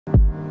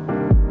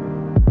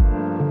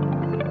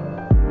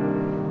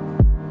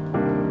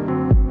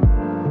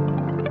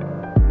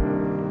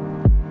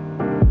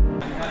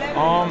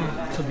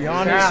be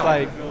honest,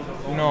 like,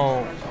 you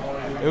know,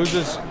 it was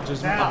just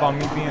about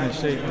me being in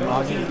shape. You know,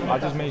 I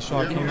just made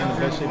sure I came in the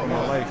best shape of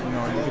my life. You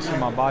know, you can see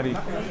my body.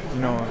 You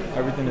know,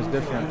 everything is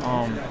different.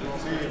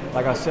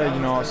 Like I said,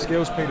 you know,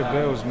 skills pay the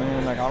bills,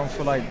 man. Like, I don't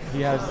feel like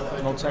he has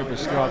no type of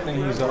skill. I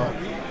think he's a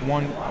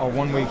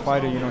one-way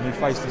fighter. You know, he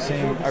fights the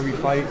same every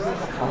fight.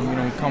 You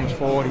know, he comes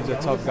forward. He's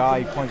a tough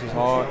guy. He punches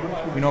hard.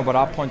 You know, but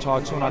I punch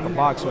hard too, like a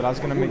boxer. So that's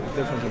gonna make the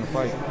difference in the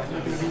fight.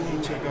 Did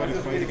you check out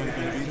his fight against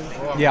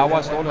Benavidez? Yeah, I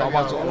watched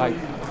like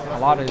a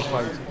lot of his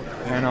fights,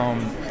 and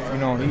you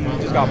know, he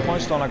just got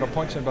punched on like a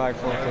punching bag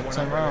for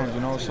 10 rounds.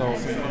 You know, so.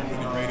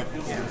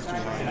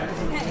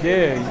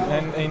 Yeah,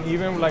 and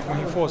even like when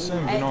he fought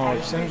Sims, you know,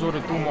 if Sims would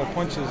have threw more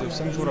punches, if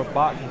Sims would have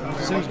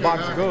Sims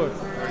boxed good,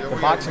 the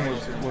boxing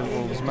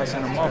was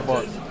messing him up,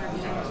 but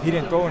he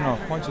didn't throw enough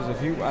punches.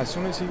 As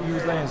soon as he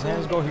was letting his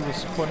hands go, he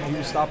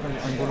was stopping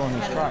and good on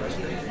his tracks.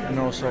 You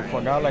know, so for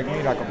a guy like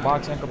me that could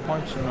box and could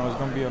punch, you know, it's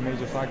gonna be a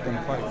major factor in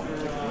the fight.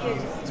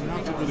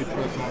 Not to really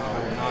press on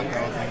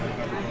knockouts and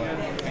whatever,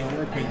 but in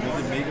your opinion,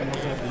 does it make more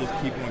sense to just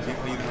keep on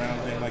getting these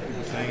rounds in, like you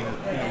were saying,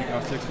 you know, you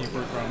got 16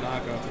 first-round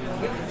knockouts, you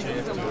don't get a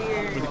chance to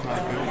really kind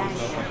of build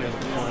yourself, I guess,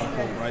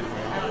 quote-unquote, right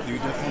way. Do you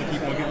just want to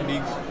keep on getting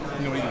these,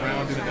 you know, these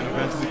rounds in and then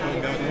eventually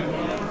putting that in?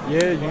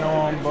 Yeah, you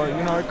know, but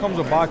you know, it comes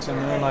with boxing,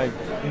 man. Like,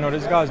 you know,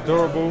 this guy's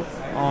durable.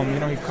 You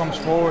know, he comes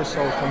forward.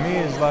 So for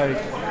me, it's like,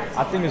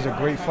 I think it's a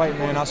great fight,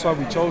 man. That's why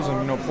we chose him.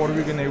 You know, Puerto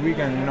Rican Day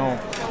weekend. You know,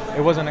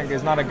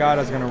 it's not a guy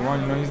that's gonna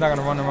run. You know, he's not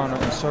gonna run around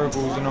in circles.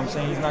 You know what I'm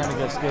saying? He's not gonna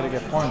get scared to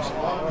get punched.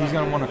 He's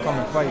gonna want to come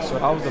and fight. So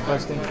that was the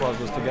best thing for us,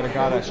 was to get a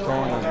guy that's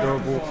strong, that's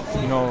durable.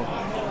 You know,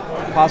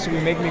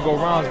 possibly make me go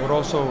rounds, but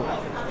also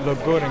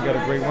look good and get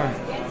a great win.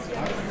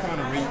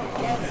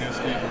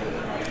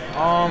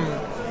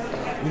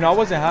 You know, I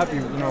wasn't happy,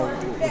 you know,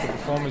 with the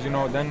performance. You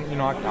know, then, you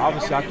know,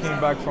 obviously I came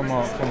back from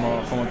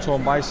a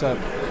torn bicep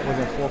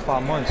within 4 or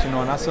 5 months. You know,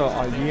 and that's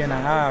a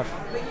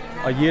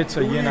year to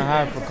a year and a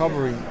half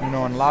recovery. You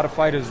know, and a lot of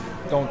fighters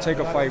don't take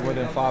a fight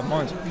within 5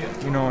 months.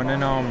 You know, and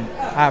then I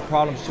had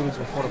problems 2 weeks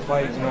before the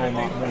fight. You know,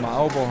 when my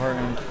elbow hurt,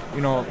 and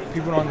you know,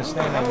 people don't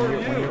understand that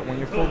when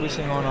you're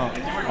focusing on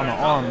an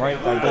arm,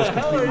 right, that goes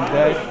completely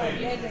dead,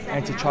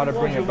 and to try to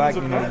bring it back,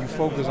 you know, you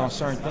focus on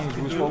certain things.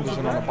 We was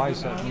focusing on the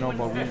bicep, you know,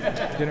 but we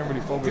didn't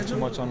really focus too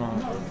much on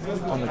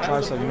the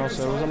tricep, you know.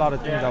 So there was a lot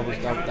of things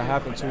that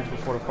happened 2 weeks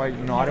before the fight.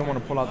 You know, I didn't want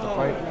to pull out the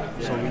fight,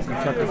 so we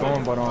kept it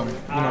going. But you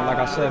know, like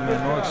I said,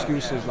 man, no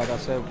excuses. Like I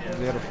said,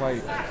 we had to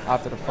fight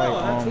after the fight.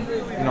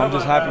 You know, I'm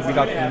just happy we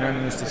got the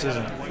unanimous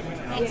decision.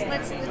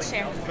 Let's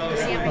share.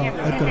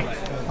 Edgar,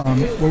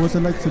 what was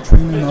it like to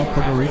train in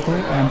Puerto Rico,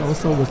 and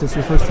also was this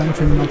your first time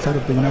training outside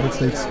of the United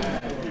States?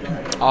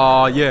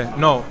 Yeah,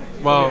 no,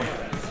 well,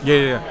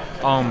 yeah.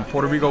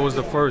 Puerto Rico was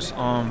the first.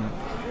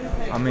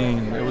 I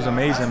mean, it was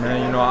amazing,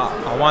 man. You know,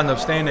 I wound up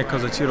staying there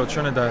because of Cotto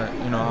Trinidad.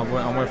 You know,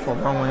 I went for a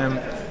run with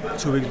him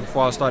 2 weeks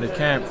before I started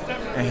camp,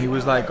 and he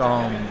was like,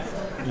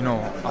 you know,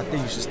 I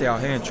think you should stay out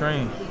here and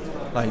train.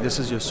 Like, this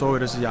is your soil,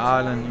 this is your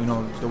island. You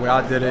know, the way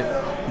I did it,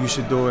 you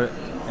should do it.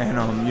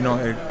 And, you know,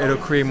 it'll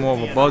create more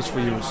of a buzz for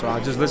you. So I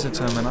just listened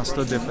to him, and I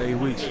stood there for 8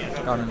 weeks.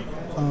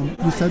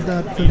 You said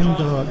that filling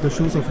the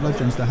shoes of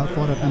legends that have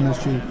fought at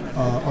MSG,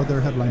 other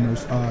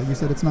headliners, you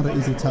said it's not an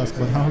easy task,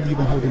 but how have you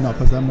been holding up?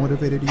 Has that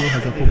motivated you?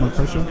 Has that put more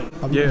pressure?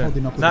 How have you been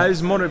holding up with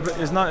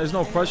that? It's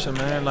no pressure,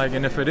 man. Like,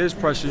 and if it is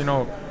pressure, you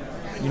know,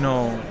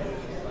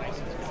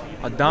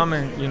 a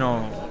diamond, you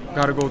know,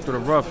 got to go through the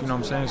rough, you know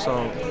what I'm saying?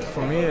 So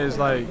for me, it's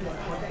like,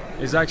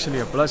 it's actually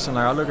a blessing.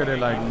 Like, I look at it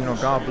like, you know,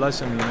 God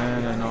blessing me,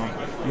 man. And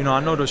you know, I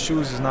know the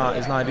shoes is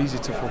not easy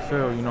to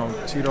fulfill. You know,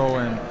 Tito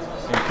and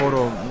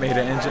Cotto made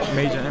a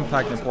major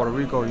impact in Puerto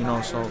Rico. You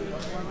know, so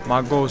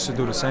my goal is to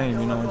do the same.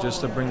 You know,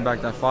 just to bring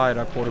back that fire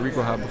that Puerto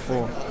Rico had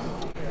before.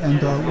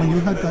 And when you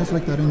had guys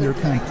like that in your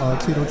camp,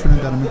 Tito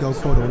Trinidad and Miguel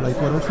Cotto, like,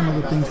 what are some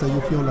of the things that you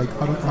feel like,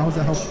 how has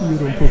that helped you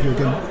to improve your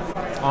game?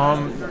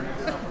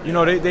 You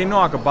know, they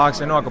know I could box,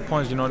 they know I could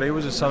punch. You know, they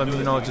was just telling me,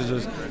 you know,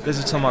 just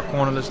listen to my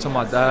corner, listen to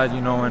my dad,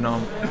 you know, and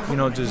you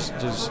know, just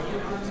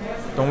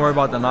don't worry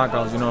about the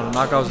knockouts. You know, the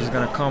knockouts is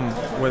gonna come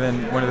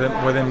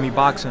within me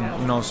boxing.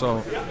 You know,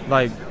 so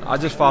like, I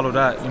just follow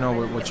that. You know,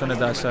 what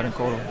Trinidad said and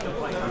Cotto.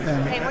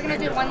 Okay, we're gonna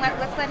do one.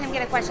 Let's let him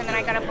get a question, then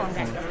I gotta pose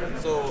it.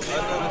 So I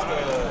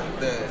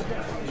noticed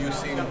that you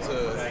seem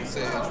to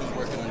say that you was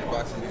working on your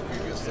boxing these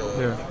previous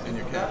in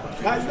your camp.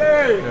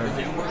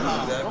 Did you work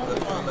on that? But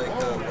I feel like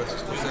what you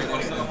still say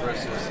this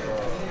versus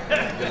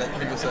your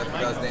previous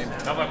guy's name.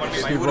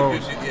 Steve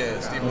Rose.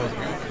 Steve Rose.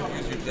 You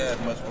use your jab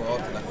much more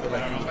often. I feel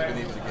like you was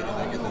really able to get in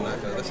there and get the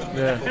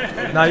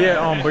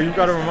knockout. But you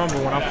gotta remember,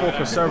 when I fought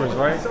Caceres,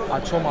 right? I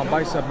tore my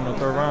bicep in the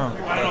 3rd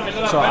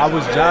round. So I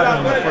was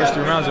jabbing in the first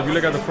 3 rounds. If you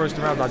look at the first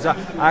 3 rounds, I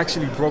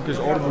actually broke his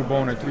orbital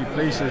bone in 3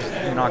 places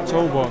in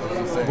October,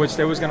 which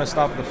they was gonna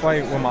stop the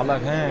fight with my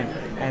left hand.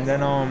 And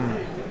then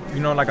you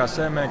know, like I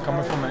said, man,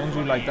 coming from an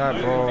injury like that,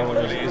 bro,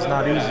 it's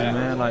not easy,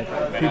 man. Like,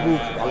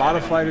 a lot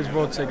of fighters,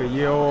 bro, take a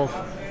year off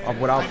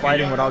without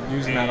fighting, without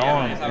using that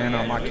arm. And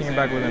I came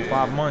back within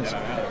 5 months.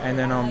 And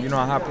then, you know,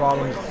 I had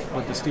problems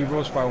with the Steve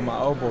Rose fight with my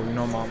elbow. You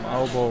know, my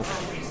elbow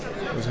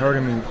was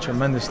hurting me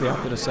tremendously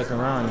after the second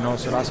round, you know.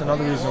 So that's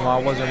another reason why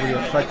I wasn't really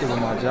effective with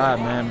my jab,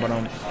 man. But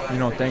you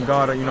know, thank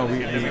God, you know,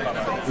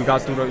 we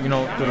got through the, you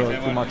know,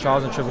 through my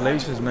trials and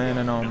tribulations, man.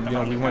 And you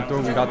know, we went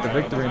through, we got the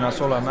victory, and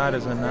that's all that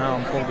matters. And now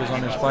I'm focused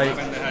on this fight,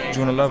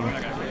 June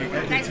 11th.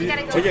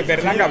 Oye,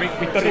 Berlanga,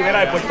 Víctor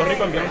Rivera de Puerto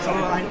Rico envió un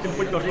saludo a la gente en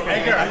Puerto Rico.